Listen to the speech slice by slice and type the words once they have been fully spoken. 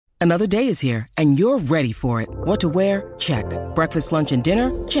Another day is here, and you're ready for it. What to wear? Check. Breakfast, lunch, and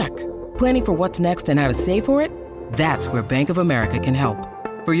dinner? Check. Planning for what's next and how to save for it? That's where Bank of America can help.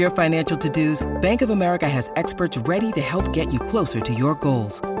 For your financial to-dos, Bank of America has experts ready to help get you closer to your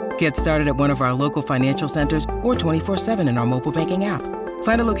goals. Get started at one of our local financial centers or 24/7 in our mobile banking app.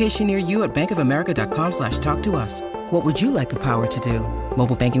 Find a location near you at bankofamerica.com/talktous. What would you like the power to do?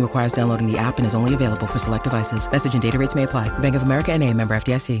 Mobile banking requires downloading the app and is only available for select devices. Message and data rates may apply. Bank of America N.A., member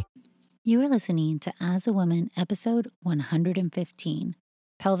FDIC. You are listening to As a Woman, episode 115,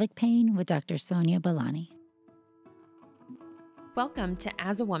 Pelvic Pain with Dr. Sonia Balani. Welcome to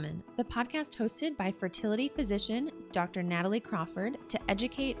As a Woman, the podcast hosted by fertility physician Dr. Natalie Crawford to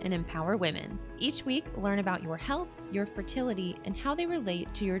educate and empower women. Each week, learn about your health, your fertility, and how they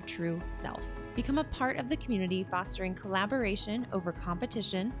relate to your true self. Become a part of the community fostering collaboration over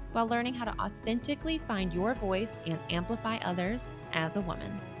competition while learning how to authentically find your voice and amplify others as a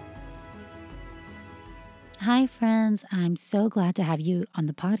woman. Hi, friends. I'm so glad to have you on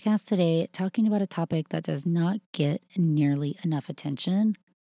the podcast today talking about a topic that does not get nearly enough attention,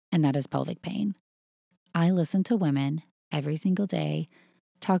 and that is pelvic pain. I listen to women every single day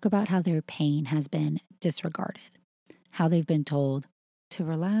talk about how their pain has been disregarded, how they've been told to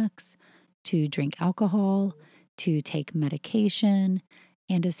relax, to drink alcohol, to take medication,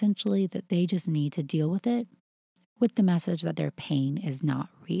 and essentially that they just need to deal with it with the message that their pain is not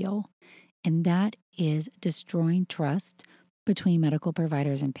real. And that is destroying trust between medical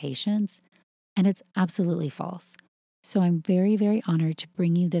providers and patients. And it's absolutely false. So I'm very, very honored to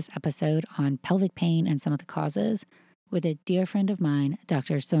bring you this episode on pelvic pain and some of the causes with a dear friend of mine,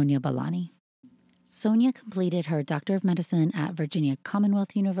 Dr. Sonia Balani. Sonia completed her Doctor of Medicine at Virginia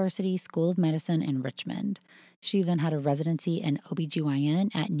Commonwealth University School of Medicine in Richmond. She then had a residency in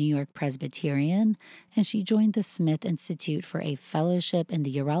OBGYN at New York Presbyterian, and she joined the Smith Institute for a fellowship in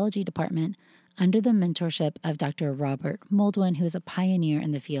the urology department under the mentorship of Dr. Robert Moldwin, who is a pioneer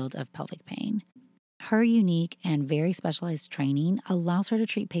in the field of pelvic pain. Her unique and very specialized training allows her to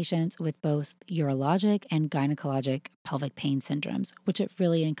treat patients with both urologic and gynecologic pelvic pain syndromes, which it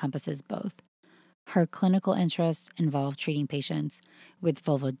really encompasses both. Her clinical interests involve treating patients with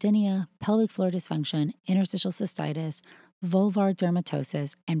vulvodynia, pelvic floor dysfunction, interstitial cystitis, vulvar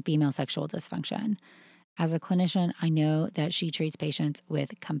dermatosis, and female sexual dysfunction. As a clinician, I know that she treats patients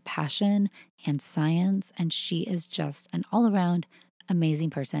with compassion and science, and she is just an all-around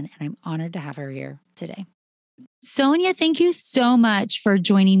amazing person, and I'm honored to have her here today. Sonia, thank you so much for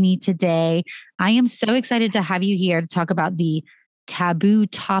joining me today. I am so excited to have you here to talk about the taboo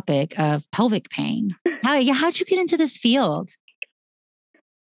topic of pelvic pain. How'd you get into this field?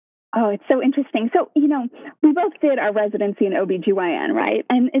 Oh, it's so interesting. So, we both did our residency in OBGYN, right?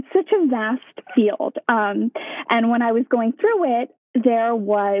 And it's such a vast field. And when I was going through it, there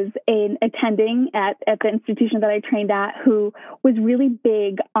was an attending at the institution that I trained at who was really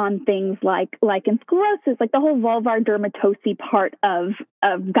big on things like lichen sclerosis, like the whole vulvar dermatosis part of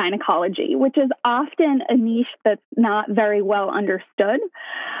gynecology, which is often a niche that's not very well understood.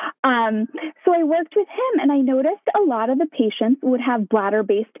 So I worked with him and I noticed a lot of the patients would have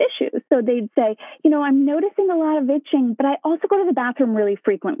bladder-based issues. So they'd say, I'm noticing a lot of itching, but I also go to the bathroom really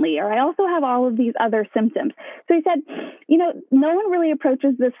frequently, or I also have all of these other symptoms. So he said, no one really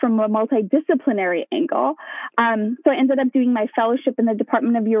approaches this from a multidisciplinary angle. So I ended up doing my fellowship in the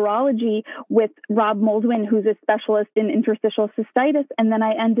Department of Urology with Rob Moldwin, who's a specialist in interstitial cystitis. And then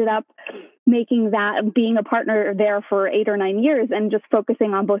I ended up being a partner there for 8 or 9 years and just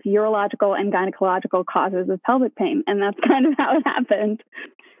focusing on both urological and gynecological causes of pelvic pain. And that's kind of how it happened.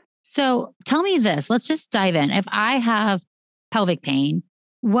 So tell me this, let's just dive in. If I have pelvic pain,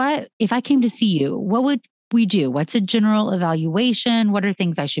 if I came to see you, what would we do? What's a general evaluation? What are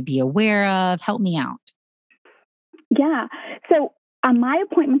things I should be aware of? Help me out. Yeah. So my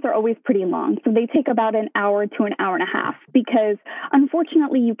appointments are always pretty long. So they take about an hour to an hour and a half because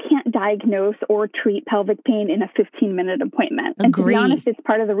unfortunately you can't diagnose or treat pelvic pain in a 15-minute appointment. Agreed. And to be honest, it's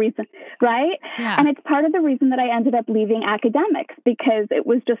part of the reason, right? Yeah. And it's part of the reason that I ended up leaving academics because it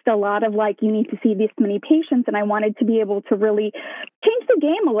was just a lot of you need to see this many patients. And I wanted to be able to really change the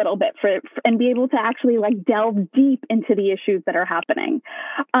game a little bit and be able to actually delve deep into the issues that are happening.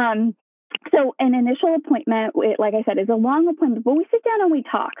 So an initial appointment, like I said, is a long appointment, but we sit down and we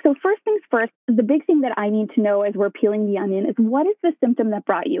talk. So first things first, the big thing that I need to know as we're peeling the onion is what is the symptom that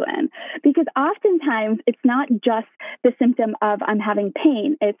brought you in? Because oftentimes it's not just the symptom of I'm having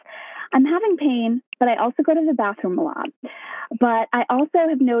pain. It's I'm having pain, but I also go to the bathroom a lot. But I also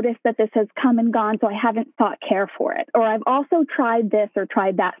have noticed that this has come and gone, so I haven't sought care for it. Or I've also tried this or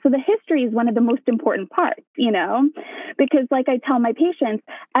tried that. So the history is one of the most important parts, because like I tell my patients,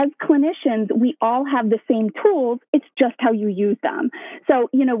 as clinicians, we all have the same tools. It's just how you use them. So,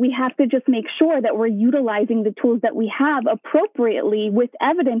 we have to just make sure that we're utilizing the tools that we have appropriately with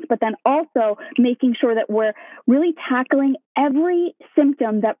evidence, but then also making sure that we're really tackling every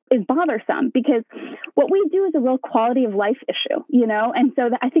symptom that is bothersome, because what we do is a real quality of life issue, and so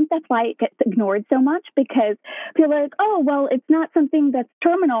I think that's why it gets ignored so much, because people are like, oh, well, it's not something that's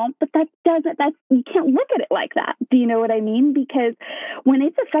terminal, but you can't look at it like that. Do you know what I mean? Because when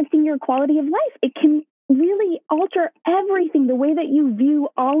it's affecting your quality of life, it can really alter everything, the way that you view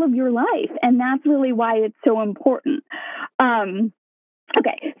all of your life. And that's really why it's so important.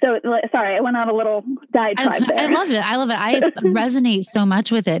 Okay. So sorry, I went on a little diatribe there. I love it. I resonate so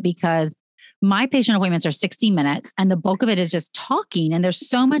much with it, because my patient appointments are 60 minutes and the bulk of it is just talking. And there's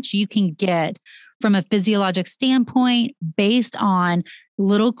so much you can get from a physiologic standpoint based on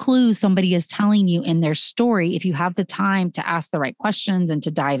little clues somebody is telling you in their story, if you have the time to ask the right questions and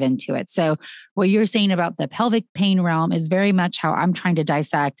to dive into it. So what you're saying about the pelvic pain realm is very much how I'm trying to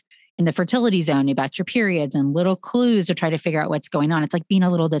dissect in the fertility zone about your periods and little clues to try to figure out what's going on. It's like being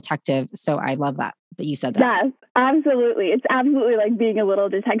a little detective. So I love that you said that. Yes, absolutely. It's absolutely like being a little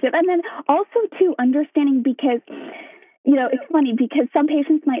detective. And then also too, understanding, because it's funny, because some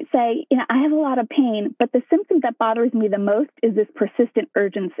patients might say, I have a lot of pain, but the symptom that bothers me the most is this persistent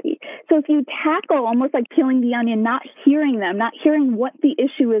urgency. So if you tackle almost like peeling the onion, not hearing them, not hearing what the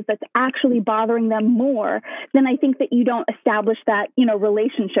issue is that's actually bothering them more, then I think that you don't establish that,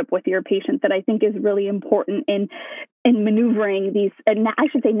 relationship with your patient that I think is really important in maneuvering these, I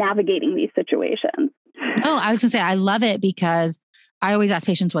should say navigating these situations. Oh, I was going to say, I love it, because I always ask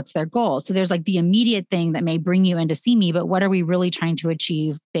patients, what's their goal? So there's like the immediate thing that may bring you in to see me, but what are we really trying to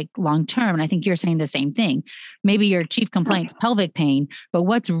achieve big long-term? And I think you're saying the same thing. Maybe your chief complaint's pelvic pain, but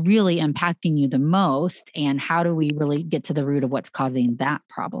what's really impacting you the most? And how do we really get to the root of what's causing that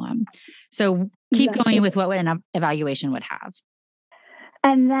problem? So keep going with what an evaluation would have.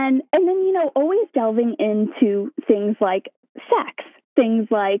 And then, always delving into things like sex, things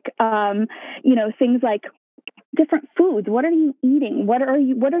like, things like different foods. What are you eating? What are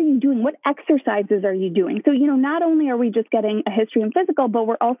you doing? What exercises are you doing? So, not only are we just getting a history and physical, but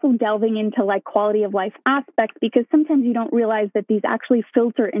we're also delving into like quality of life aspects, because sometimes you don't realize that these actually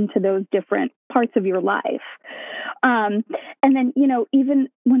filter into those different parts of your life. And then, even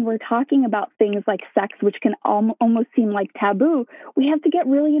when we're talking about things like sex, which can almost seem like taboo, we have to get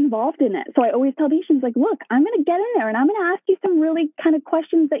really involved in it. So I always tell patients, like, look, I'm going to get in there and I'm going to ask you some really kind of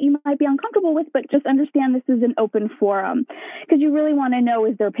questions that you might be uncomfortable with, but just understand this is an open forum, because you really want to know,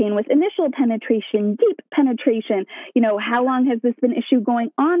 is there pain with initial penetration, deep penetration? How long has this been issue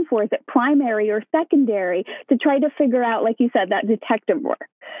going on for? Is it primary or secondary? To try to figure out, like you said, that detective work.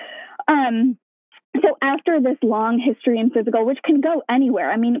 So after this long history and physical, which can go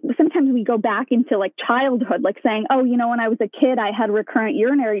anywhere, I mean, sometimes we go back into like childhood, like saying, oh, when I was a kid, I had recurrent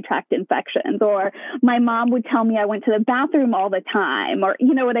urinary tract infections, or my mom would tell me I went to the bathroom all the time, or,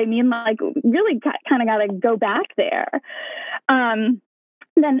 you know what I mean? Like really kind of got to go back there.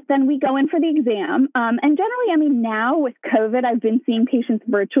 Then we go in for the exam. And generally, now with COVID, I've been seeing patients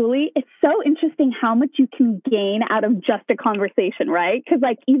virtually. It's so interesting how much you can gain out of just a conversation, right? Because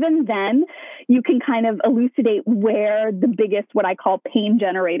like even then you can kind of elucidate where the biggest, what I call pain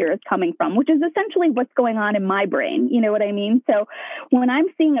generator is coming from, which is essentially what's going on in my brain. You know what I mean? So when I'm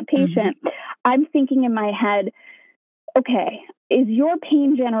seeing a patient, I'm thinking in my head, okay, is your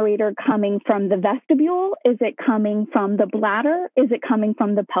pain generator coming from the vestibule? Is it coming from the bladder? Is it coming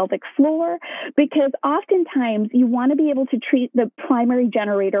from the pelvic floor? Because oftentimes you want to be able to treat the primary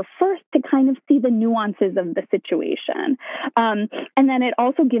generator first to kind of see the nuances of the situation. And then it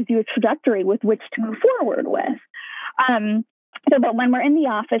also gives you a trajectory with which to move forward with. But when we're in the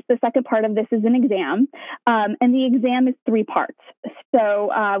office, the second part of this is an exam, and the exam is 3 parts.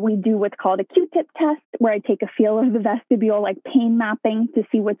 So we do what's called a Q-tip test, where I take a feel of the vestibule, like pain mapping, to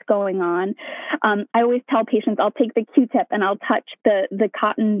see what's going on. I always tell patients I'll take the Q-tip and I'll touch the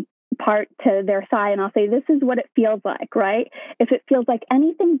cotton part to their thigh, and I'll say, this is what it feels like, right? If it feels like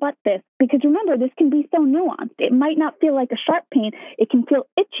anything but this, because remember, this can be so nuanced. It might not feel like a sharp pain. It can feel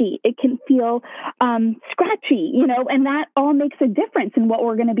itchy. It can feel scratchy, and that all makes a difference in what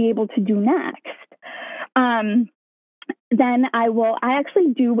we're going to be able to do next. then I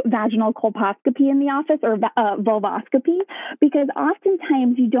actually do vaginal colposcopy in the office, or vulvoscopy, because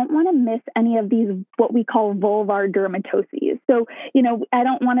oftentimes you don't want to miss any of these, what we call vulvar dermatoses. So, I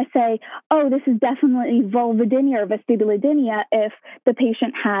don't want to say, oh, this is definitely vulvodynia or vestibulodynia if the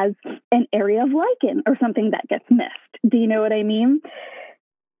patient has an area of lichen or something that gets missed. Do you know what I mean?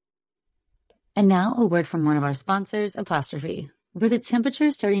 And now a word from one of our sponsors, Apostrophe. With the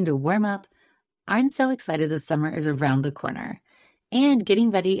temperature starting to warm up, I'm so excited the summer is around the corner and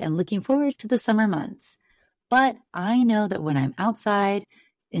getting ready and looking forward to the summer months. But I know that when I'm outside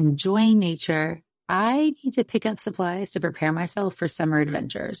enjoying nature, I need to pick up supplies to prepare myself for summer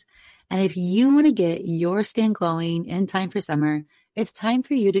adventures. And if you want to get your skin glowing in time for summer, it's time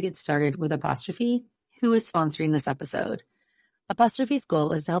for you to get started with Apostrophe, who is sponsoring this episode. Apostrophe's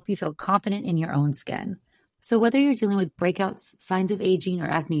goal is to help you feel confident in your own skin. So whether you're dealing with breakouts, signs of aging, or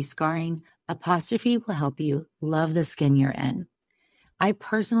acne scarring, Apostrophe will help you love the skin you're in. I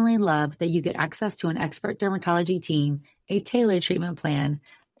personally love that you get access to an expert dermatology team, a tailored treatment plan.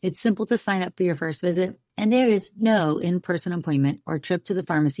 It's simple to sign up for your first visit, and there is no in-person appointment or trip to the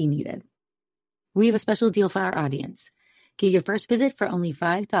pharmacy needed. We have a special deal for our audience. Get your first visit for only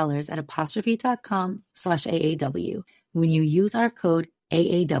 $5 at apostrophe.com/AAW when you use our code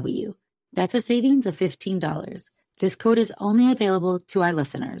AAW. That's a savings of $15. This code is only available to our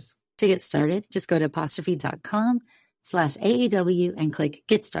listeners. To get started, just go to apostrophe.com/AAW and click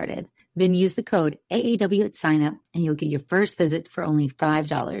Get Started. Then use the code AAW at sign up and you'll get your first visit for only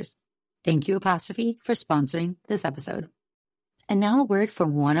 $5. Thank you, Apostrophe, for sponsoring this episode. And now a word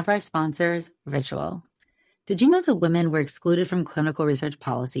from one of our sponsors, Ritual. Did you know that women were excluded from clinical research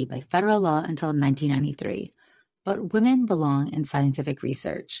policy by federal law until 1993? But women belong in scientific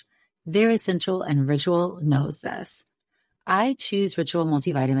research. They're essential, and Ritual knows this. I choose Ritual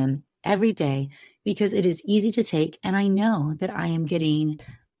multivitamin every day because it is easy to take, and I know that I am getting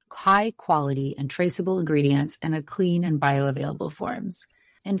high quality and traceable ingredients in a clean and bioavailable forms.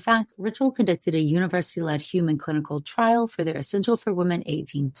 In fact, Ritual conducted a university-led human clinical trial for their Essential for Women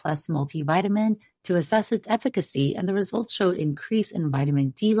 18 Plus multivitamin to assess its efficacy, and the results showed increase in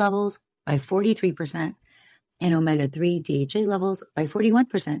vitamin D levels by 43% and omega-3 DHA levels by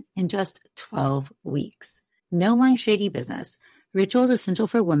 41% in just 12 weeks. No my shady business. Ritual's Essential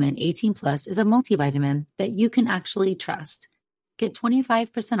for Women 18 Plus is a multivitamin that you can actually trust. Get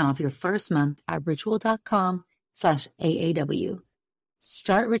 25% off your first month at ritual.com/AAW.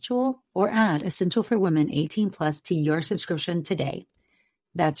 Start Ritual or add Essential for Women 18 Plus to your subscription today.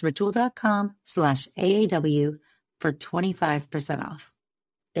 That's ritual.com/AAW for 25% off.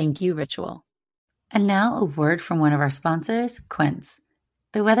 Thank you, Ritual. And now a word from one of our sponsors, Quince.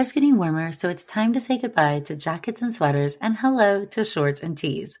 The weather's getting warmer, so it's time to say goodbye to jackets and sweaters and hello to shorts and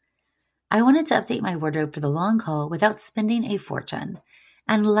tees. I wanted to update my wardrobe for the long haul without spending a fortune,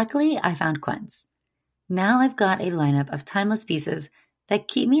 and luckily I found Quince. Now I've got a lineup of timeless pieces that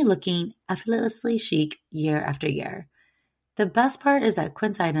keep me looking effortlessly chic year after year. The best part is that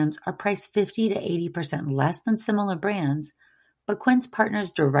Quince items are priced 50 to 80% less than similar brands, but Quince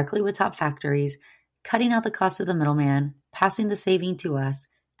partners directly with top factories, cutting out the cost of the middleman, passing the saving to us,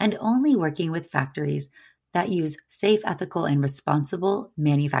 and only working with factories that use safe, ethical, and responsible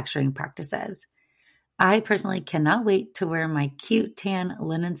manufacturing practices. I personally cannot wait to wear my cute tan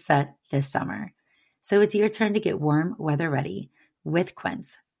linen set this summer. So it's your turn to get warm weather ready with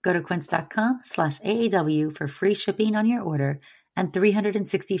Quince. Go to quince.com/AAW for free shipping on your order and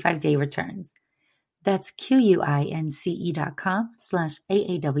 365-day returns. That's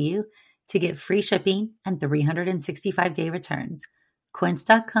QUINCE.com/AAW to get free shipping and 365-day returns.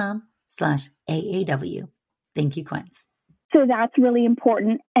 Quince.com/AAW. Thank you, Quince. So that's really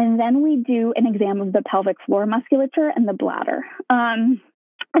important. And then we do an exam of the pelvic floor musculature and the bladder.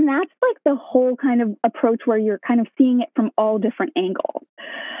 And that's like the whole kind of approach where you're kind of seeing it from all different angles.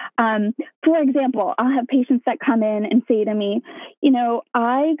 For example, I'll have patients that come in and say to me,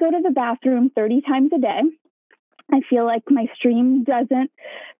 I go to the bathroom 30 times a day. I feel like my stream doesn't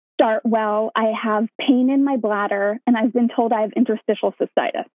start well. I have pain in my bladder, and I've been told I have interstitial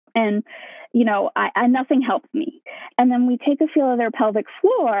cystitis. And, nothing helps me. And then we take a feel of their pelvic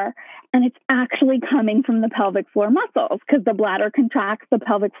floor, and it's actually coming from the pelvic floor muscles because the bladder contracts, the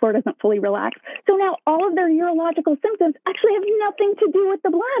pelvic floor doesn't fully relax. So now all of their urological symptoms actually have nothing to do with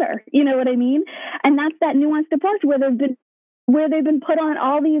the bladder. You know what I mean? And that's that nuanced approach where they've been put on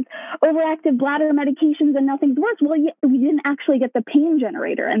all these overactive bladder medications and nothing's worked. Well, we didn't actually get the pain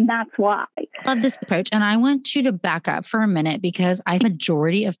generator, and that's why. Love this approach. And I want you to back up for a minute because I think the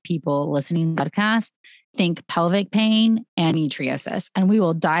majority of people listening to the podcast think pelvic pain and endometriosis, and we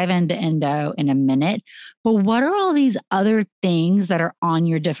will dive into endo in a minute. But what are all these other things that are on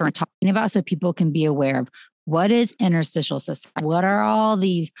your different talking about so people can be aware of what is interstitial cystitis? What are all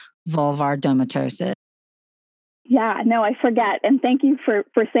these vulvar dermatosis? Yeah, no, I forget. And thank you for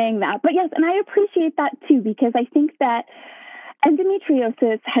saying that. But yes, and I appreciate that too, because I think that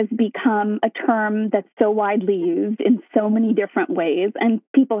endometriosis has become a term that's so widely used in so many different ways, and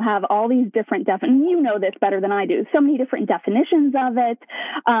people have all these different definitions. You know this better than I do. So many different definitions of it.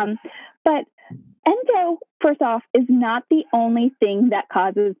 But endo, first off, is not the only thing that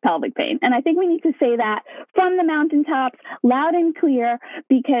causes pelvic pain. And I think we need to say that from the mountaintops, loud and clear,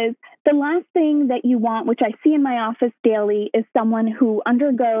 because the last thing that you want, which I see in my office daily, is someone who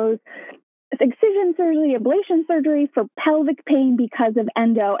undergoes excision surgery, ablation surgery for pelvic pain because of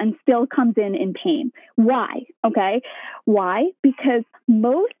endo and still comes in pain. Why? Okay. Why? Because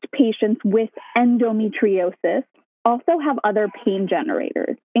most patients with endometriosis also have other pain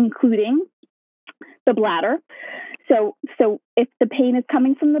generators, including the bladder. So if the pain is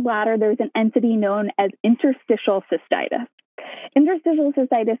coming from the bladder, there's an entity known as interstitial cystitis. Interstitial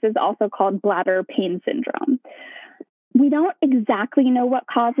cystitis is also called bladder pain syndrome. We don't exactly know what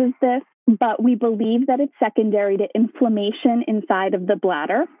causes this, but we believe that it's secondary to inflammation inside of the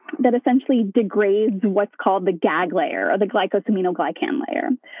bladder that essentially degrades what's called the GAG layer, or the glycosaminoglycan layer.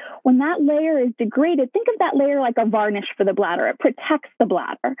 When that layer is degraded, think of that layer like a varnish for the bladder. It protects the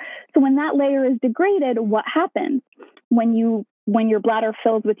bladder. So when that layer is degraded, what happens? When your bladder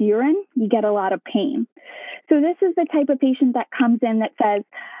fills with urine, you get a lot of pain. So this is the type of patient that comes in that says,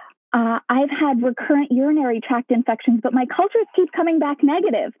 I've had recurrent urinary tract infections, but my cultures keep coming back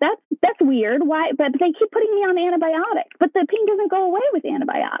negative. That's weird. Why? But they keep putting me on antibiotics, but the pain doesn't go away with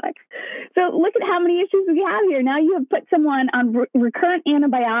antibiotics. So look at how many issues we have here. Now you have put someone on recurrent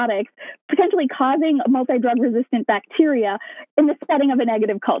antibiotics, potentially causing multi-drug resistant bacteria in the setting of a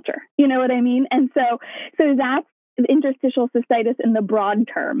negative culture. You know what I mean? And so that's interstitial cystitis in the broad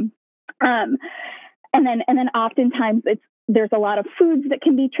term. And then oftentimes there's a lot of foods that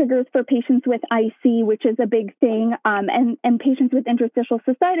can be triggers for patients with IC, which is a big thing. And patients with interstitial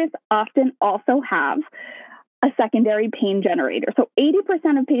cystitis often also have a secondary pain generator. So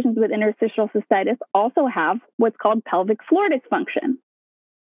 80% of patients with interstitial cystitis also have what's called pelvic floor dysfunction.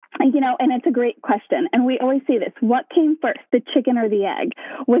 And it's a great question. And we always say this: what came first, the chicken or the egg?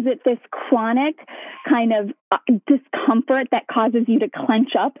 Was it this chronic kind of discomfort that causes you to clench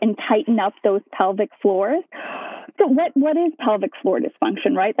up and tighten up those pelvic floors? So what is pelvic floor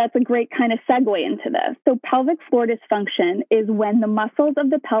dysfunction, right? That's a great kind of segue into this. So pelvic floor dysfunction is when the muscles of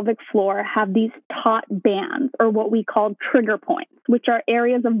the pelvic floor have these taut bands, or what we call trigger points, which are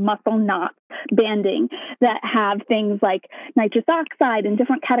areas of muscle knots, banding, that have things like nitrous oxide and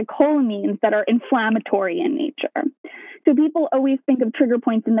different catecholamines that are inflammatory in nature. So people always think of trigger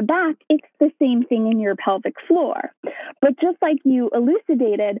points in the back. It's the same thing in your pelvic floor. But just like you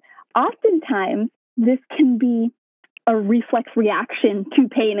elucidated, oftentimes this can be a reflex reaction to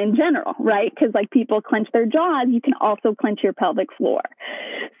pain in general, right? Because like people clench their jaws, you can also clench your pelvic floor.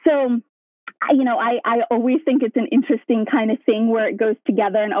 So, I always think it's an interesting kind of thing where it goes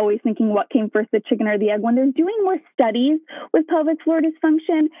together, and always thinking what came first, the chicken or the egg. When they're doing more studies with pelvic floor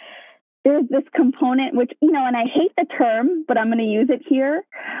dysfunction, there's this component which, and I hate the term, but I'm going to use it here.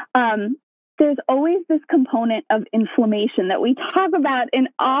 There's always this component of inflammation that we talk about in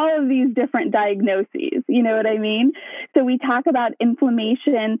all of these different diagnoses. You know what I mean? So we talk about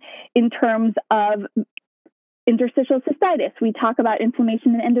inflammation in terms of interstitial cystitis. We talk about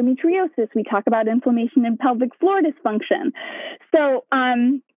inflammation in endometriosis. We talk about inflammation in pelvic floor dysfunction. So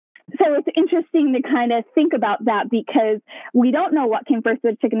it's interesting to kind of think about that, because we don't know what came first,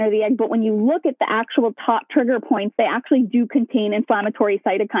 the chicken or the egg, but when you look at the actual top trigger points, they actually do contain inflammatory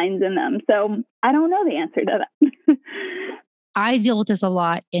cytokines in them. So I don't know the answer to that. I deal with this a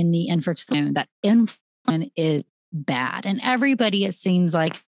lot in the infertility, that inflammation is bad. And everybody, it seems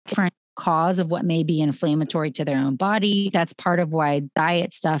like, different cause of what may be inflammatory to their own body. That's part of why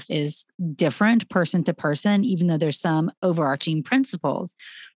diet stuff is different person to person, even though there's some overarching principles.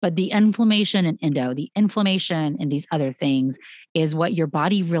 But the inflammation in endo, the inflammation in these other things is what your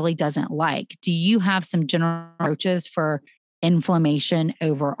body really doesn't like. Do you have some general approaches for inflammation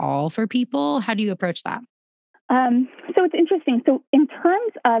overall for people? How do you approach that? So it's interesting. So in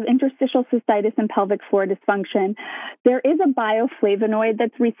terms of interstitial cystitis and pelvic floor dysfunction, there is a bioflavonoid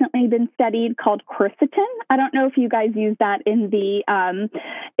that's recently been studied called quercetin. I don't know if you guys use that in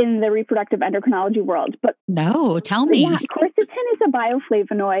the reproductive endocrinology world, but no, tell me. Yeah, quercetin is a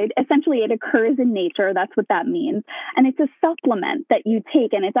bioflavonoid. Essentially, it occurs in nature. That's what that means. And it's a supplement that you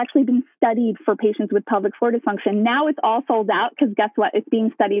take, and it's actually been studied for patients with pelvic floor dysfunction. Now it's all sold out because guess what? It's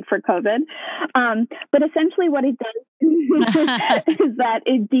being studied for COVID. But essentially what it does is that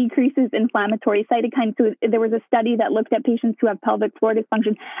it decreases inflammatory cytokines. So there was a study that looked at patients who have pelvic floor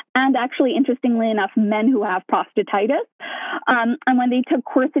dysfunction and actually, interestingly enough, men who have prostatitis. And when they took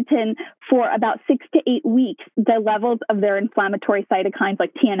quercetin for about 6 to 8 weeks, the levels of their inflammatory cytokines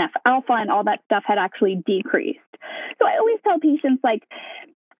like TNF alpha and all that stuff had actually decreased. So I always tell patients, like,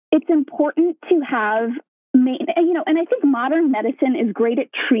 it's important to have, and I think modern medicine is great at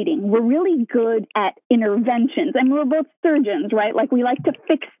treating. We're really good at interventions, and we're both surgeons, right? Like, we like to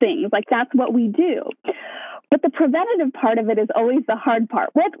fix things, like that's what we do. But the preventative part of it is always the hard part.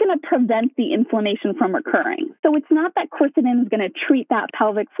 What's going to prevent the inflammation from occurring? So it's not that quercetin is going to treat that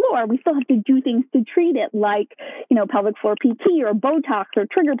pelvic floor. We still have to do things to treat it, like, pelvic floor PT or Botox or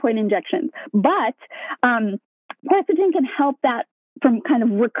trigger point injections. But quercetin can help that from kind of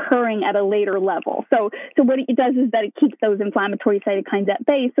recurring at a later level. So what it does is that it keeps those inflammatory cytokines at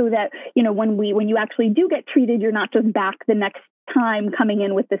bay, so that, when you actually do get treated, you're not just back the next time coming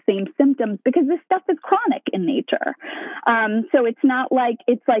in with the same symptoms, because this stuff is chronic in nature. So it's not like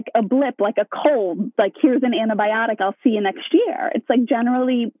it's like a blip, like a cold, like here's an antibiotic, I'll see you next year. It's like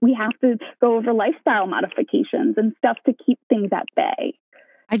generally we have to go over lifestyle modifications and stuff to keep things at bay.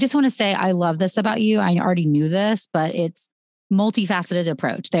 I just want to say, I love this about you. I already knew this, but it's multifaceted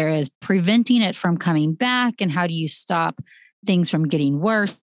approach. There is preventing it from coming back, and how do you stop things from getting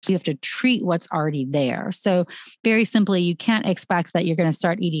worse? You have to treat what's already there. So very simply, you can't expect that you're going to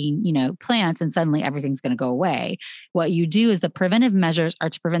start eating, plants and suddenly everything's going to go away. What you do is the preventive measures are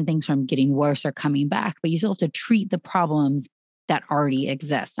to prevent things from getting worse or coming back, but you still have to treat the problems that already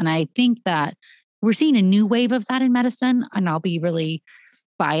exist. And I think that we're seeing a new wave of that in medicine, and I'll be really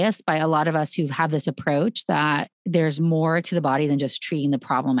biased by a lot of us who have this approach that there's more to the body than just treating the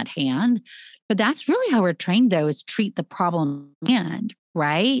problem at hand. But that's really how we're trained, though, is treat the problem at hand,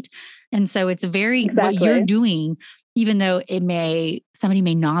 right? And so it's very, exactly what you're doing, even though somebody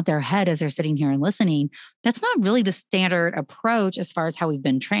may nod their head as they're sitting here and listening, that's not really the standard approach as far as how we've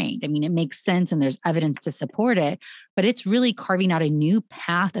been trained. I mean, it makes sense and there's evidence to support it, but it's really carving out a new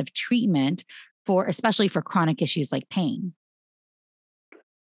path of treatment especially for chronic issues like pain.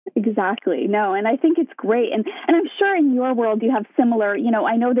 Exactly. No, and I think it's great. And I'm sure in your world you have similar,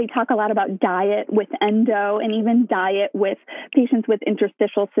 I know they talk a lot about diet with endo and even diet with patients with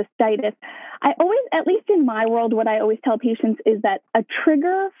interstitial cystitis. I always, at least in my world, what I always tell patients is that a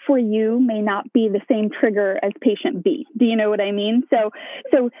trigger for you may not be the same trigger as patient B. Do you know what I mean? So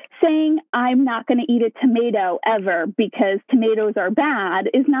saying I'm not going to eat a tomato ever because tomatoes are bad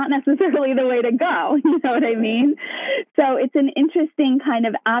is not necessarily the way to go. You know what I mean? So it's an interesting kind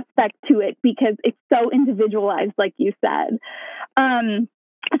of aspect to it because it's so individualized, like you said.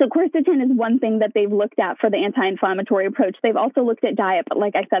 So quercetin is one thing that they've looked at for the anti-inflammatory approach. They've also looked at diet, but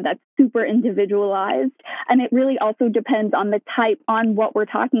like I said, that's super individualized. And it really also depends on the type, on what we're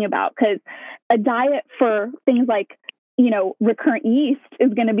talking about, because a diet for things like, recurrent yeast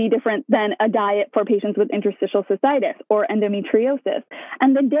is going to be different than a diet for patients with interstitial cystitis or endometriosis.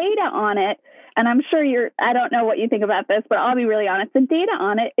 And the data on it, and I'm sure I don't know what you think about this, but I'll be really honest, the data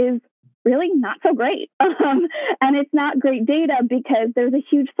on it is really not so great. And it's not great data because there's a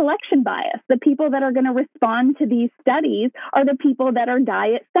huge selection bias. The people that are going to respond to these studies are the people that are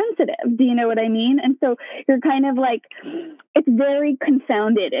diet sensitive. Do you know what I mean? And so you're kind of like, it's very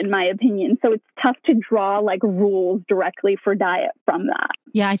confounded in my opinion. So it's tough to draw like rules directly for diet from that.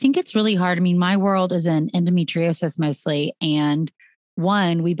 Yeah, I think it's really hard. I mean, my world is in endometriosis mostly. And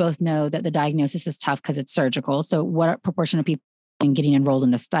one, we both know that the diagnosis is tough because it's surgical. So what proportion of people getting enrolled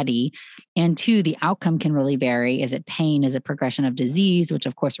in the study? And two, the outcome can really vary. Is it pain? Is it progression of disease, which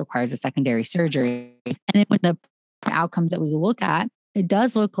of course requires a secondary surgery? And then with the outcomes that we look at, it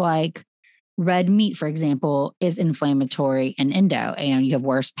does look like red meat, for example, is inflammatory and endo, and you have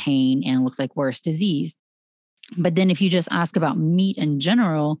worse pain and it looks like worse disease. But then if you just ask about meat in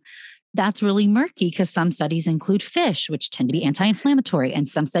general, that's really murky because some studies include fish, which tend to be anti-inflammatory, and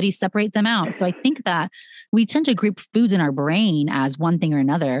some studies separate them out. So I think that we tend to group foods in our brain as one thing or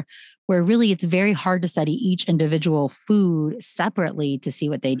another, where really it's very hard to study each individual food separately to see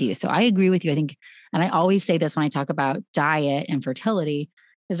what they do. So I agree with you. I think, and I always say this when I talk about diet and fertility,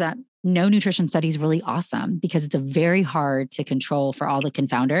 is that no nutrition study is really awesome because it's very hard to control for all the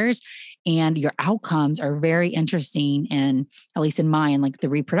confounders. And your outcomes are very interesting in, at least in mine, like the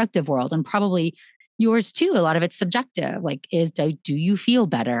reproductive world. And probably, yours too, a lot of it's subjective. Like, do you feel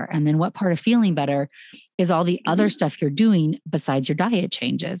better? And then what part of feeling better is all the other stuff you're doing besides your diet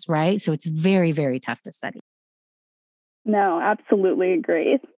changes, right? So it's very, very tough to study. No, absolutely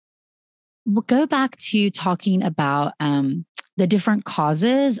agree. We'll go back to talking about the different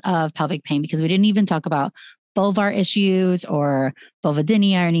causes of pelvic pain, because we didn't even talk about vulvar issues or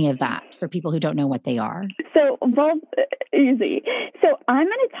vulvodynia or any of that for people who don't know what they are. So easy. So I'm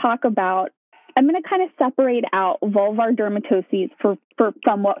going to kind of separate out vulvar dermatoses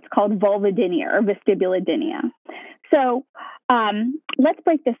from what's called vulvodynia or vestibulodynia. So let's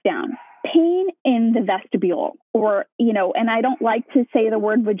break this down. Pain in the vestibule, or, and I don't like to say the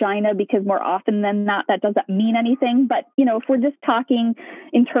word vagina because more often than not, that doesn't mean anything. But, if we're just talking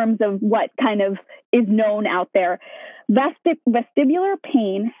in terms of what kind of is known out there, vestibular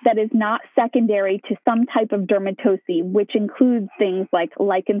pain that is not secondary to some type of dermatose, which includes things like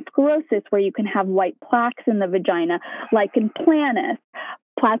lichen sclerosis, where you can have white plaques in the vagina, lichen planus,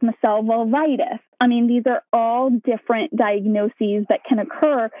 plasma cell vulvitis. I mean, these are all different diagnoses that can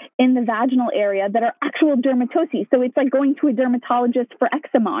occur in the vaginal area that are actual dermatoses. So it's like going to a dermatologist for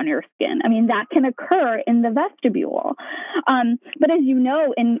eczema on your skin. I mean, that can occur in the vestibule. But as you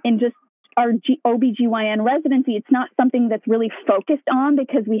know, in just our OBGYN residency, it's not something that's really focused on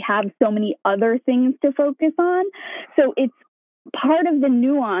because we have so many other things to focus on. So it's part of the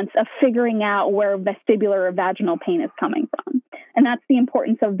nuance of figuring out where vestibular or vaginal pain is coming from. And that's the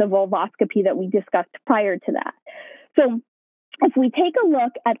importance of the vulvoscopy that we discussed prior to that. So if we take a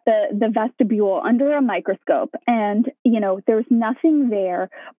look at the vestibule under a microscope and, there's nothing there,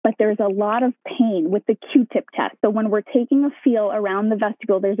 but there's a lot of pain with the Q-tip test. So when we're taking a feel around the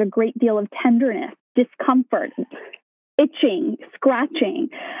vestibule, there's a great deal of tenderness, discomfort, itching, scratching.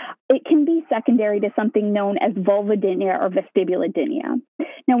 It can be secondary to something known as vulvodynia or vestibulodynia.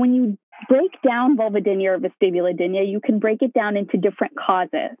 Now, when you break down vulvodynia or vestibulodynia, you can break it down into different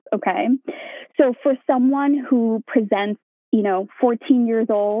causes, okay? So for someone who presents 14 years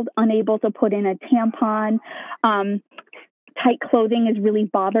old, unable to put in a tampon, tight clothing is really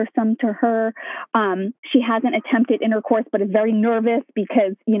bothersome to her. She hasn't attempted intercourse, but is very nervous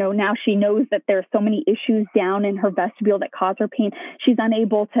because, now she knows that there's so many issues down in her vestibule that cause her pain. She's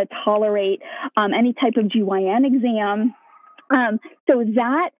unable to tolerate any type of GYN exam. So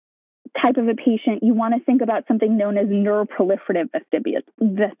that type of a patient, you want to think about something known as neuroproliferative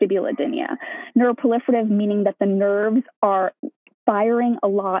vestibulodynia. Neuroproliferative meaning that the nerves are firing a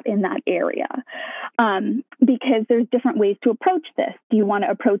lot in that area, because there's different ways to approach this. Do you want to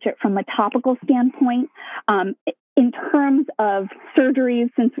approach it from a topical standpoint? In terms of surgeries,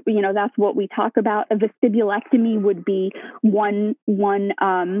 since that's what we talk about, a vestibulectomy would be one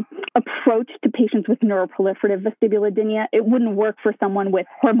approach to patients with neuroproliferative vestibulodynia. It wouldn't work for someone with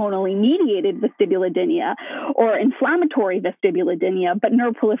hormonally mediated vestibulodynia or inflammatory vestibulodynia, but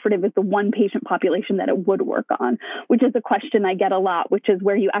neuroproliferative is the one patient population that it would work on, which is a question I get a lot, which is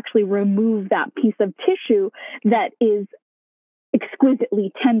where you actually remove that piece of tissue that is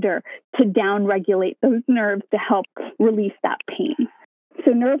exquisitely tender to downregulate those nerves to help release that pain.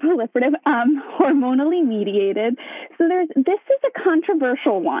 So neuroproliferative, hormonally mediated. So this is a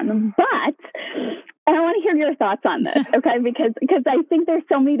controversial one, but I want to hear your thoughts on this, okay? Because I think there's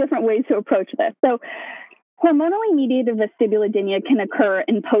so many different ways to approach this. So hormonally mediated vestibulodynia can occur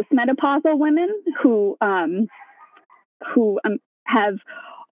in postmenopausal women who have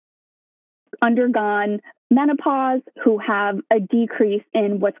undergone menopause, who have a decrease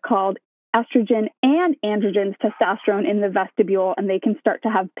in what's called estrogen and androgens, testosterone in the vestibule, and they can start to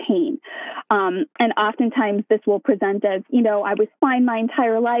have pain. And oftentimes this will present as, I was fine my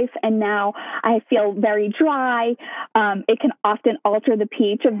entire life and now I feel very dry. It can often alter the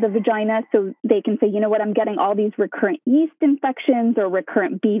pH of the vagina. So they can say, I'm getting all these recurrent yeast infections or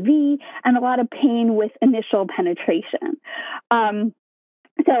recurrent BV and a lot of pain with initial penetration.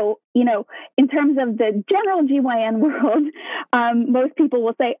 So, in terms of the general GYN world, most people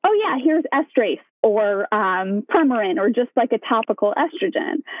will say, oh, yeah, here's Estrace or Premarin or just like a topical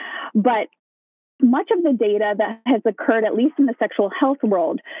estrogen. But much of the data that has occurred, at least in the sexual health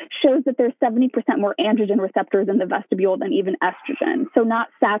world, shows that there's 70% more androgen receptors in the vestibule than even estrogen. So not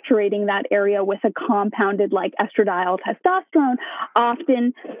saturating that area with a compounded like estradiol testosterone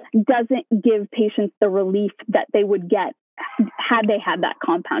often doesn't give patients the relief that they would get had they had that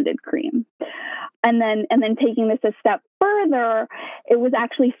compounded cream. And then taking this a step further, it was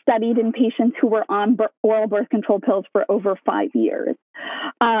actually studied in patients who were on oral birth control pills for over 5 years.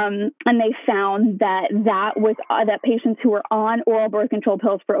 And they found that patients who were on oral birth control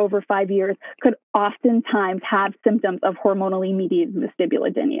pills for over 5 years could oftentimes have symptoms of hormonally mediated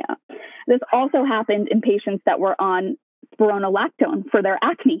vestibulodynia. This also happened in patients that were on spironolactone for their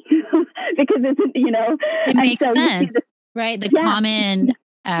acne because it makes sense, right? The common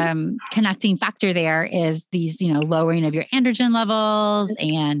connecting factor there is these, lowering of your androgen levels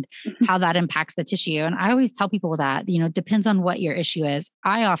and how that impacts the tissue. And I always tell people that, depends on what your issue is.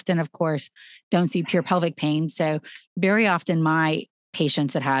 I often, of course, don't see pure pelvic pain. So very often my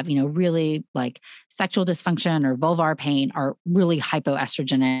patients that have, really like sexual dysfunction or vulvar pain are really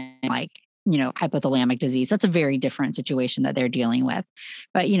hypoestrogenic, like, hypothalamic disease. That's a very different situation that they're dealing with.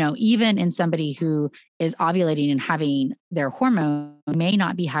 But, even in somebody who is ovulating and having their hormone may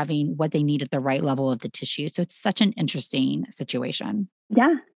not be having what they need at the right level of the tissue. So it's such an interesting situation.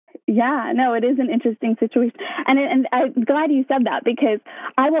 Yeah. Yeah, no, it is an interesting situation. And I'm glad you said that because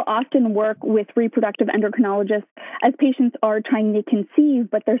I will often work with reproductive endocrinologists as patients are trying to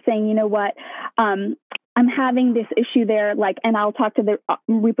conceive, but they're saying, you know what, I'm having this issue there, and I'll talk to the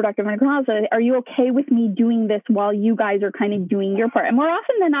reproductive endocrinologist. Are you okay with me doing this while you guys are kind of doing your part? And more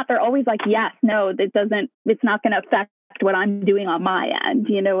often than not, they're always like, yes, no, it's not going to affect what I'm doing on my end.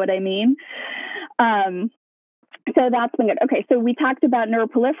 You know what I mean? So that's been good. Okay, so we talked about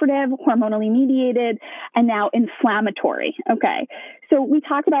neuroproliferative, hormonally mediated, and now inflammatory. Okay, so we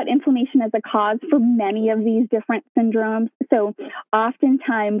talked about inflammation as a cause for many of these different syndromes. So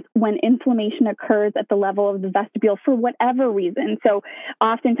oftentimes when inflammation occurs at the level of the vestibule for whatever reason, so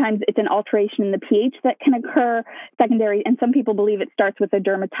oftentimes it's an alteration in the pH that can occur secondary, and some people believe it starts with a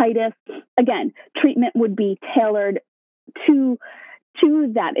dermatitis. Again, treatment would be tailored to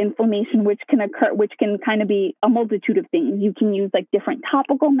that inflammation, which can occur, which can kind of be a multitude of things. You can use different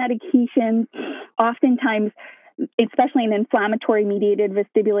topical medications. Oftentimes, especially in inflammatory mediated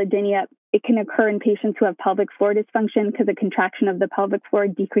vestibulodynia, it can occur in patients who have pelvic floor dysfunction because a contraction of the pelvic floor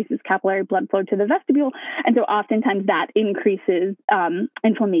decreases capillary blood flow to the vestibule. And so oftentimes that increases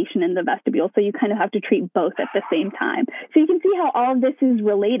inflammation in the vestibule. So you kind of have to treat both at the same time. So you can see how all of this is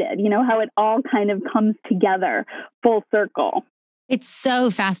related, how it all kind of comes together full circle. It's so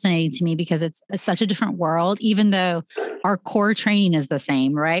fascinating to me because it's such a different world, even though our core training is the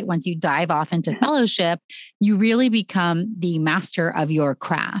same, right? Once you dive off into fellowship, you really become the master of your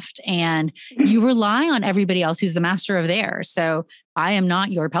craft and you rely on everybody else who's the master of theirs. So I am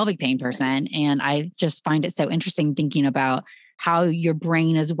not your pelvic pain person. And I just find it so interesting thinking about how your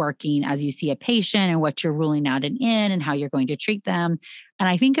brain is working as you see a patient and what you're ruling out and in and how you're going to treat them. And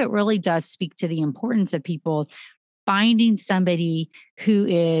I think it really does speak to the importance of people finding somebody who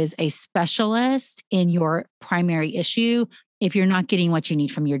is a specialist in your primary issue if you're not getting what you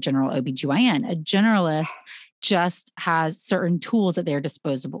need from your general OBGYN. A generalist just has certain tools at their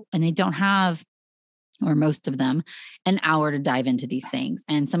disposal and they don't have, or most of them, an hour to dive into these things.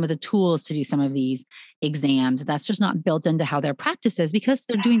 And some of the tools to do some of these exams, that's just not built into how their practice is because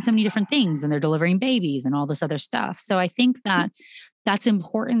they're doing so many different things and they're delivering babies and all this other stuff. So I think that that's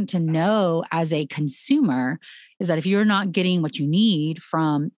important to know as a consumer is that if you're not getting what you need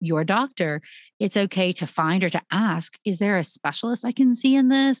from your doctor, it's okay to find or to ask, is there a specialist I can see in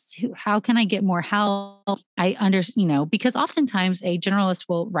this? How can I get more help? I understand, because oftentimes a generalist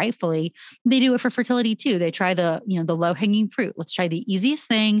will rightfully, they do it for fertility too. They try the low hanging fruit. Let's try the easiest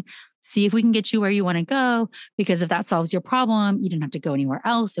thing. See if we can get you where you want to go, because if that solves your problem, you didn't have to go anywhere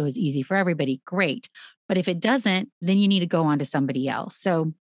else. So it was easy for everybody. Great. But if it doesn't, then you need to go on to somebody else.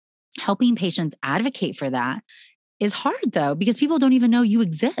 So helping patients advocate for that is hard though, because people don't even know you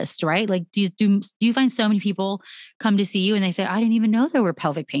exist, right? Like, do you find so many people come to see you and they say, I didn't even know there were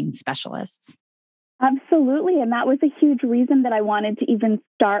pelvic pain specialists? Absolutely. And that was a huge reason that I wanted to even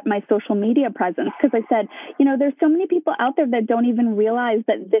start my social media presence, because I said, there's so many people out there that don't even realize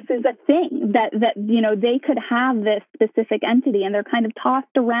that this is a thing, that they could have this specific entity, and they're kind of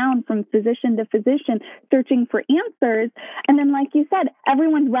tossed around from physician to physician searching for answers. And then, like you said,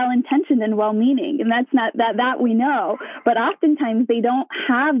 everyone's well-intentioned and well-meaning, and that's not that we know. But oftentimes they don't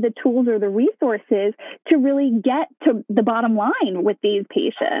have the tools or the resources to really get to the bottom line with these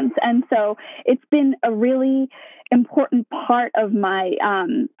patients. And so it's been a really important part of my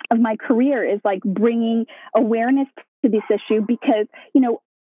career is bringing awareness to this issue, because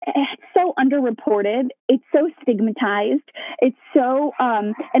it's so underreported, it's so stigmatized, it's so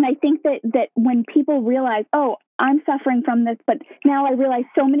and I think that when people realize, oh, I'm suffering from this, but now I realize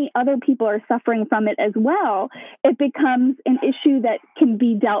so many other people are suffering from it as well. It becomes an issue that can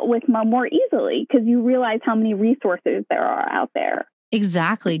be dealt with more easily because you realize how many resources there are out there.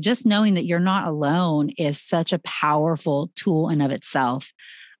 Exactly. Just knowing that you're not alone is such a powerful tool in of itself.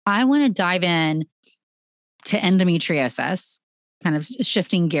 I want to dive in to endometriosis, kind of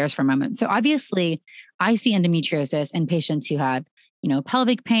shifting gears for a moment. So obviously, I see endometriosis in patients who have,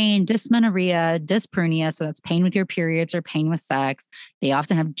 pelvic pain, dysmenorrhea, dyspareunia. So that's pain with your periods or pain with sex. They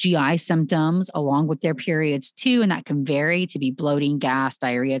often have GI symptoms along with their periods too, and that can vary to be bloating, gas,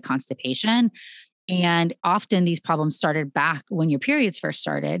 diarrhea, constipation. And often these problems started back when your periods first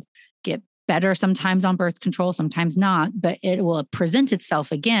started, get better sometimes on birth control, sometimes not, but it will present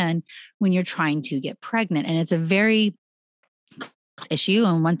itself again when you're trying to get pregnant. And it's a very issue.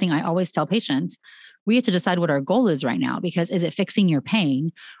 And one thing I always tell patients, we have to decide what our goal is right now, because is it fixing your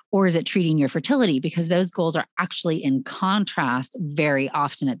pain or is it treating your fertility? Because those goals are actually in contrast very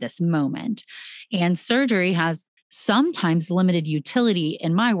often at this moment. And surgery has sometimes limited utility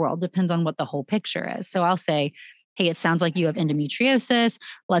in my world, depends on what the whole picture is. So I'll say, hey, it sounds like you have endometriosis.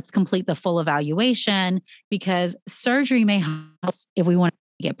 Let's complete the full evaluation, because surgery may help if we want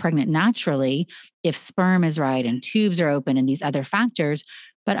to get pregnant naturally, if sperm is right and tubes are open and these other factors.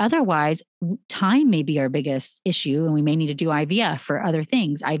 But otherwise, time may be our biggest issue, and we may need to do IVF for other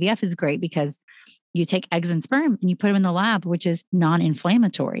things. IVF is great because you take eggs and sperm and you put them in the lab, which is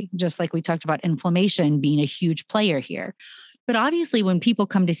non-inflammatory, just like we talked about inflammation being a huge player here. But obviously, when people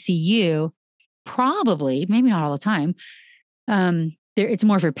come to see you, probably, maybe not all the time, it's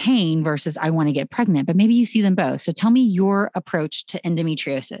more for pain versus I want to get pregnant, but maybe you see them both. So tell me your approach to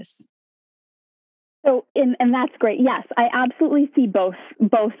endometriosis. So, and that's great. Yes, I absolutely see both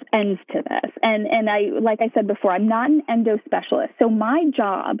ends to this. And I, like I said before, I'm not an endo specialist. So my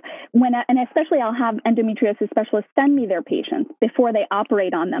job, and especially I'll have endometriosis specialists send me their patients before they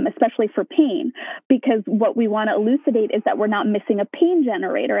operate on them, especially for pain, because what we want to elucidate is that we're not missing a pain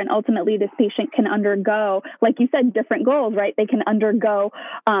generator. And ultimately this patient can undergo, like you said, different goals, right? They can undergo,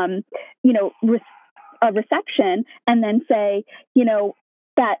 a resection and then say,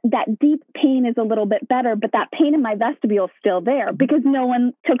 that deep pain is a little bit better, but that pain in my vestibule is still there because no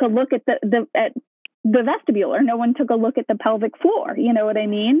one took a look at the vestibule, or no one took a look at the pelvic floor. You know what I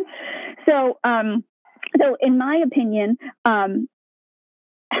mean? So in my opinion,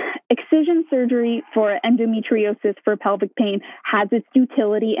 excision surgery for endometriosis for pelvic pain has its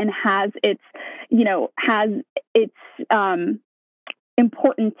utility and has its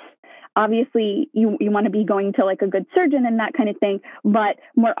importance. Obviously, you want to be going to like a good surgeon and that kind of thing. But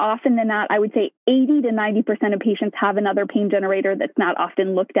more often than not, I would say 80 to 90% of patients have another pain generator that's not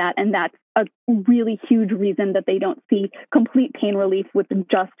often looked at. And that's a really huge reason that they don't see complete pain relief with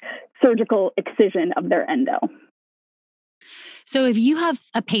just surgical excision of their endo. So if you have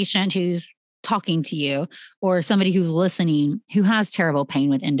a patient who's talking to you or somebody who's listening who has terrible pain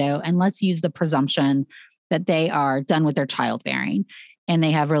with endo, and let's use the presumption that they are done with their childbearing, and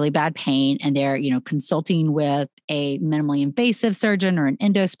they have really bad pain and they're, consulting with a minimally invasive surgeon or an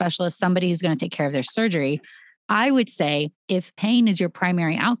endo specialist, somebody who's going to take care of their surgery. I would say if pain is your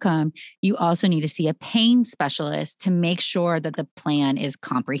primary outcome, you also need to see a pain specialist to make sure that the plan is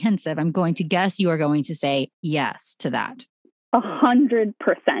comprehensive. I'm going to guess you are going to say yes to that. 100%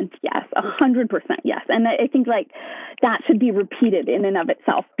 yes, 100% yes. And I think that should be repeated in and of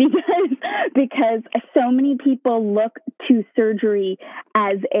itself because so many people look to surgery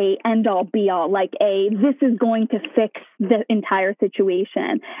as a end all be all, this is going to fix the entire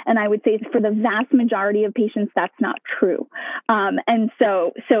situation. And I would say for the vast majority of patients, that's not true. And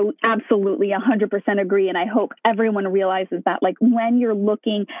so absolutely 100% agree. And I hope everyone realizes that when you're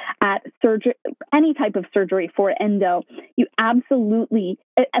looking at surgery, any type of surgery for endo, you absolutely,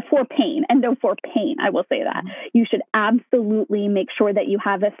 for pain, endo for pain, I will say that. You should absolutely make sure that you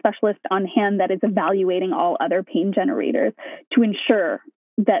have a specialist on hand that is evaluating all other pain generators to ensure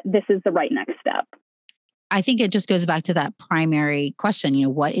that this is the right next step. I think it just goes back to that primary question,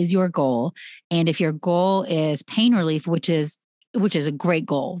 what is your goal? And if your goal is pain relief, which is a great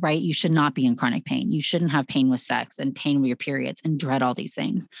goal, right? You should not be in chronic pain. You shouldn't have pain with sex and pain with your periods and dread all these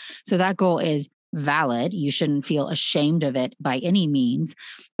things. So that goal is valid. You shouldn't feel ashamed of it by any means,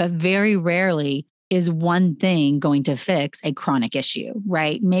 but very rarely is one thing going to fix a chronic issue,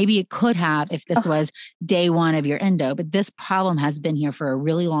 right? Maybe it could have if this was day one of your endo, but this problem has been here for a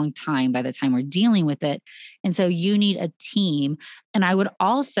really long time by the time we're dealing with it. And so you need a team. And I would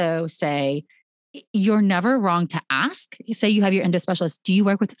also say, you're never wrong to ask. Say you have your endo specialist. Do you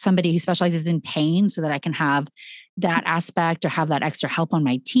work with somebody who specializes in pain so that I can have that aspect or have that extra help on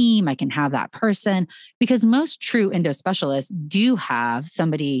my team, I can have that person, because most true endo specialists do have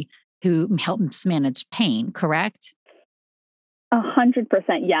somebody who helps manage pain, correct? 100%.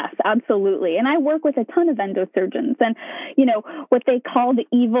 Yes, absolutely. And I work with a ton of endosurgeons, and, what they call the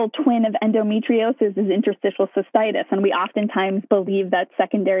evil twin of endometriosis is interstitial cystitis. And we oftentimes believe that's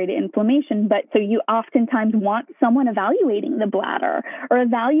secondary to inflammation. But so you oftentimes want someone evaluating the bladder or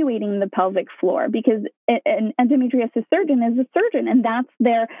evaluating the pelvic floor, because an endometriosis surgeon is a surgeon, and that's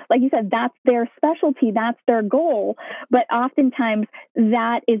their, like you said, that's their specialty, that's their goal. But oftentimes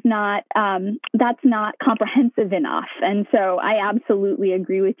that is not, that's not comprehensive enough. And so I absolutely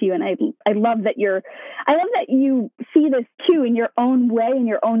agree with you. And I love that you see this too in your own way, in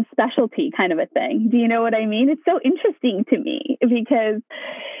your own specialty kind of a thing. Do you know what I mean? It's so interesting to me because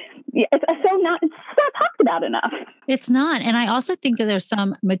it's not talked about enough. It's not. And I also think that there's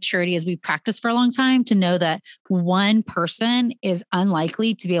some maturity as we practice for a long time to know that one person is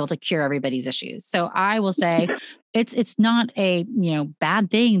unlikely to be able to cure everybody's issues. So I will say it's not a,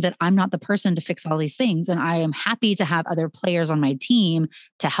 bad thing that I'm not the person to fix all these things. And I am happy to have other players on my team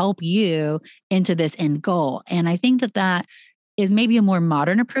to help you into this end goal. And I think that is maybe a more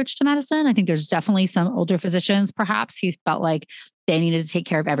modern approach to medicine. I think there's definitely some older physicians perhaps who felt like they needed to take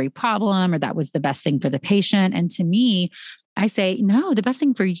care of every problem or that was the best thing for the patient. And to me, I say, no, the best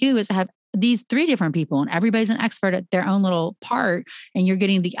thing for you is to have these 3 different people and everybody's an expert at their own little part. And you're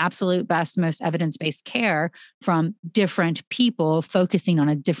getting the absolute best, most evidence-based care from different people focusing on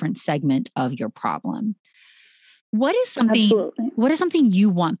a different segment of your problem. What is something you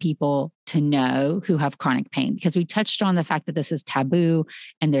want people to know who have chronic pain? Because we touched on the fact that this is taboo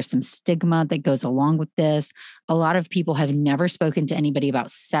and there's some stigma that goes along with this. A lot of people have never spoken to anybody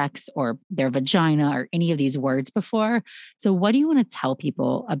about sex or their vagina or any of these words before. So what do you want to tell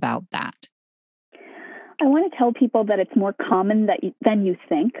people about that? I want to tell people that it's more common than you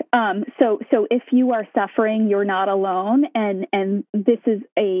think. So if you are suffering, you're not alone. And this is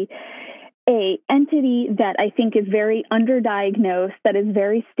a entity that I think is very underdiagnosed, that is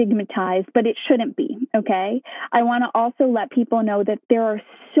very stigmatized, but it shouldn't be, okay? I want to also let people know that there are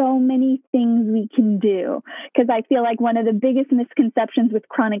so many things we can do, because I feel like one of the biggest misconceptions with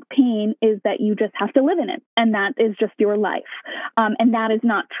chronic pain is that you just have to live in it, and that is just your life. And that is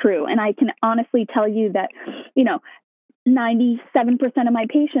not true. And I can honestly tell you that, 97% of my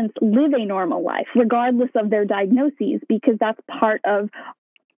patients live a normal life, regardless of their diagnoses, because that's part of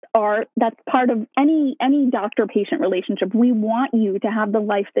any doctor-patient relationship. We want you to have the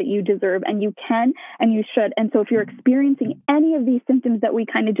life that you deserve, and you can and you should. And so if you're experiencing any of these symptoms that we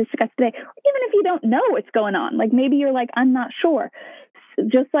kind of discussed today, even if you don't know what's going on, like maybe you're like, I'm not sure.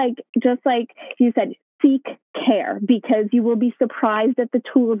 Just like you said, seek care, because you will be surprised at the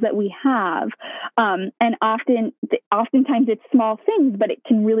tools that we have. And oftentimes it's small things, but it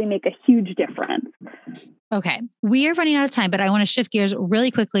can really make a huge difference. Okay. We are running out of time, but I want to shift gears really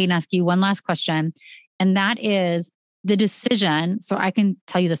quickly and ask you one last question. And that is the decision. So I can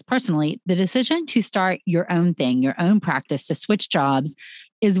tell you this personally, the decision to start your own thing, your own practice, to switch jobs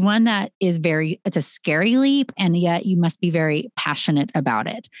is one that is it's a scary leap, and yet you must be very passionate about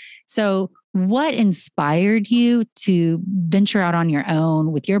it. So what inspired you to venture out on your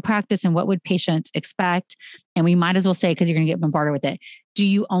own with your practice, and what would patients expect? And we might as well say, because you're going to get bombarded with it, do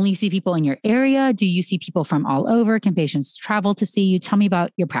you only see people in your area? Do you see people from all over? Can patients travel to see you? Tell me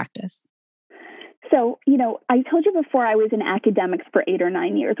about your practice. So, I told you before I was in academics for 8 or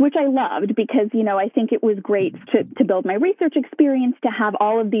 9 years, which I loved because, I think it was great to build my research experience, to have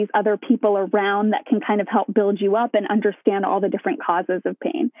all of these other people around that can kind of help build you up and understand all the different causes of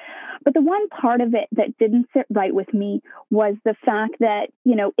pain. But the one part of it that didn't sit right with me was the fact that,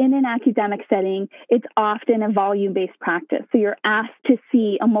 in an academic setting, it's often a volume-based practice. So you're asked to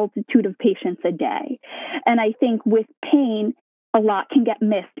see a multitude of patients a day. And I think with pain, a lot can get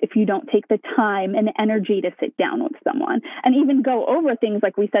missed if you don't take the time and energy to sit down with someone and even go over things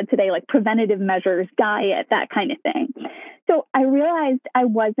like we said today, like preventative measures, diet, that kind of thing. So I realized I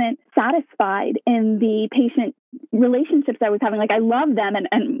wasn't satisfied in the patient relationships I was having. Like I love them,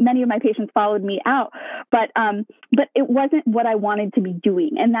 and many of my patients followed me out, but it wasn't what I wanted to be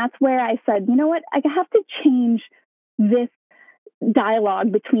doing. And that's where I said, you know what, I have to change this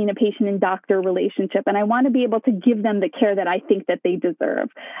dialogue between a patient and doctor relationship. And I want to be able to give them the care that I think that they deserve.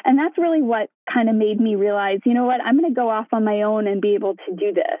 And that's really what kind of made me realize, you know what, I'm going to go off on my own and be able to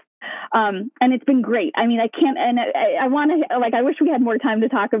do this. And it's been great. I mean, I can't, and I want to, like, I wish we had more time to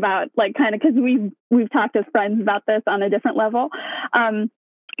talk about, like, kind of, because we've talked as friends about this on a different level.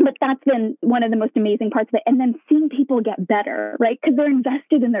 but that's been one of the most amazing parts of it. And then seeing people get better, right? Because they're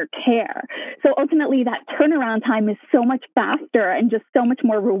invested in their care. So ultimately that turnaround time is so much faster and just so much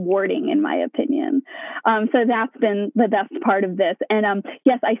more rewarding, in my opinion. So that's been the best part of this. And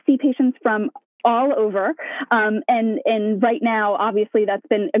yes, I see patients from all over. And right now, obviously, that's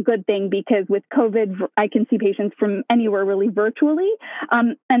been a good thing because with COVID, I can see patients from anywhere really virtually.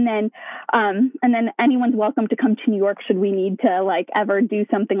 And then anyone's welcome to come to New York should we need to like ever do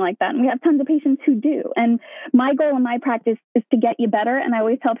something like that. And we have tons of patients who do. And my goal in my practice is to get you better. And I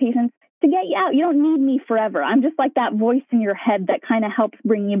always tell patients to get you out. You don't need me forever. I'm just like that voice in your head that kind of helps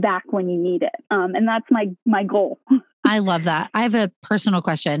bring you back when you need it. And that's my goal. I love that. I have a personal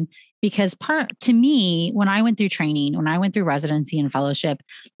question. Because to me, when I went through training, when I went through residency and fellowship,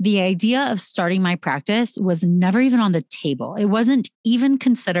 the idea of starting my practice was never even on the table. It wasn't even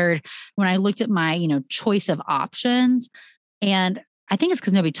considered when I looked at my, choice of options. And I think it's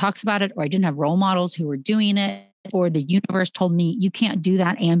because nobody talks about it, or I didn't have role models who were doing it, or the universe told me you can't do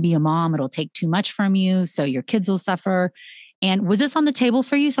that and be a mom. It'll take too much from you. So your kids will suffer. And was this on the table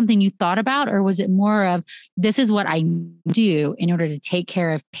for you, something you thought about, or was it more of this is what I do in order to take care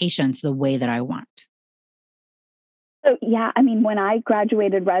of patients the way that I want? So, yeah, I mean, when I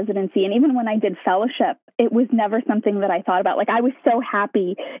graduated residency and even when I did fellowship, it was never something that I thought about. Like, I was so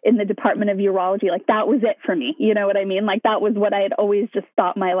happy in the Department of Urology. Like, that was it for me. You know what I mean? Like, that was what I had always just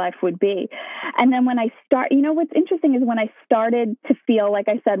thought my life would be. And then when I what's interesting is when I started to feel, like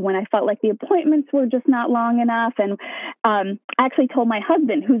I said, when I felt like the appointments were just not long enough. And I actually told my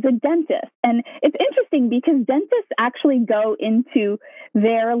husband, who's a dentist. And it's interesting because dentists actually go into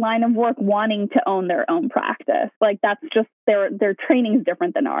their line of work wanting to own their own practice. Like, that's just their training is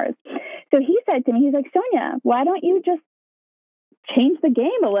different than ours. So he said to me, he's like, Sonia, why don't you just change the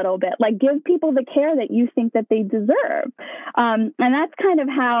game a little bit? Like, give people the care that you think that they deserve. And that's kind of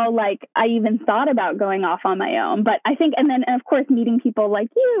how, like, I even thought about going off on my own. But I think, and of course, meeting people like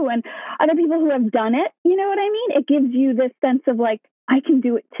you and other people who have done it, you know what I mean? It gives you this sense of like, I can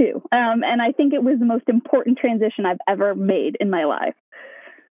do it too. And I think it was the most important transition I've ever made in my life.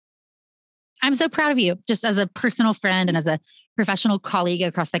 I'm so proud of you, just as a personal friend and as a professional colleague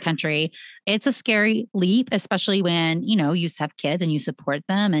across the country. It's a scary leap, especially when, you have kids and you support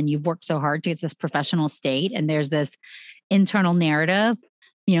them and you've worked so hard to get to this professional state. And there's this internal narrative,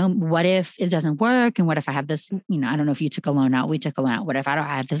 what if it doesn't work? And what if I have this, I don't know if you took a loan out, we took a loan out. What if I don't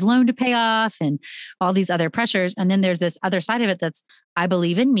have this loan to pay off and all these other pressures? And then there's this other side of it that's, I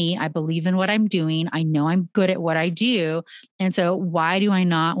believe in me. I believe in what I'm doing. I know I'm good at what I do. And so why do I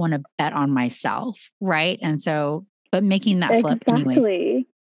not want to bet on myself? Right. And so, but making that flip anyways,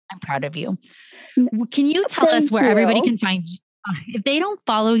 I'm proud of you. Can you tell us where everybody can find you? If they don't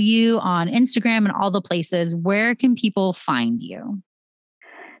follow you on Instagram and all the places, where can people find you?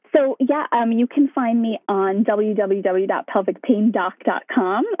 So, you can find me on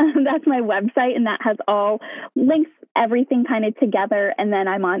www.pelvicpaindoc.com. That's my website, and that has all links, everything kind of together. And then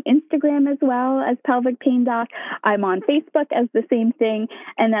I'm on Instagram as well as Pelvic Pain Doc. I'm on Facebook as the same thing.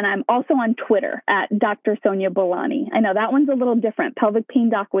 And then I'm also on Twitter at Dr. Sonia Bolani. I know that one's a little different. Pelvic Pain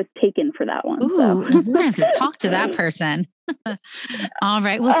Doc was taken for that one. Ooh, so. We're going to have to talk to that person. All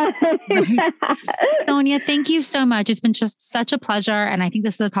right. Well, Sonia, thank you so much. It's been just such a pleasure. And I think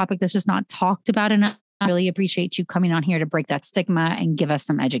this is a topic that's just not talked about enough. I really appreciate you coming on here to break that stigma and give us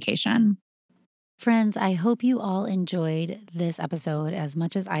some education. Friends, I hope you all enjoyed this episode as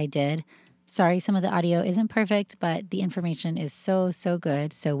much as I did. Sorry, some of the audio isn't perfect, but the information is so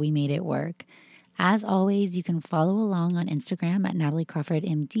good. So we made it work. As always, you can follow along on Instagram at Natalie Crawford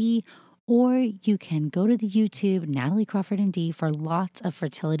MD, or you can go to the YouTube Natalie Crawford MD for lots of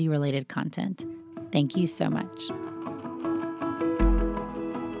fertility related content. Thank you so much.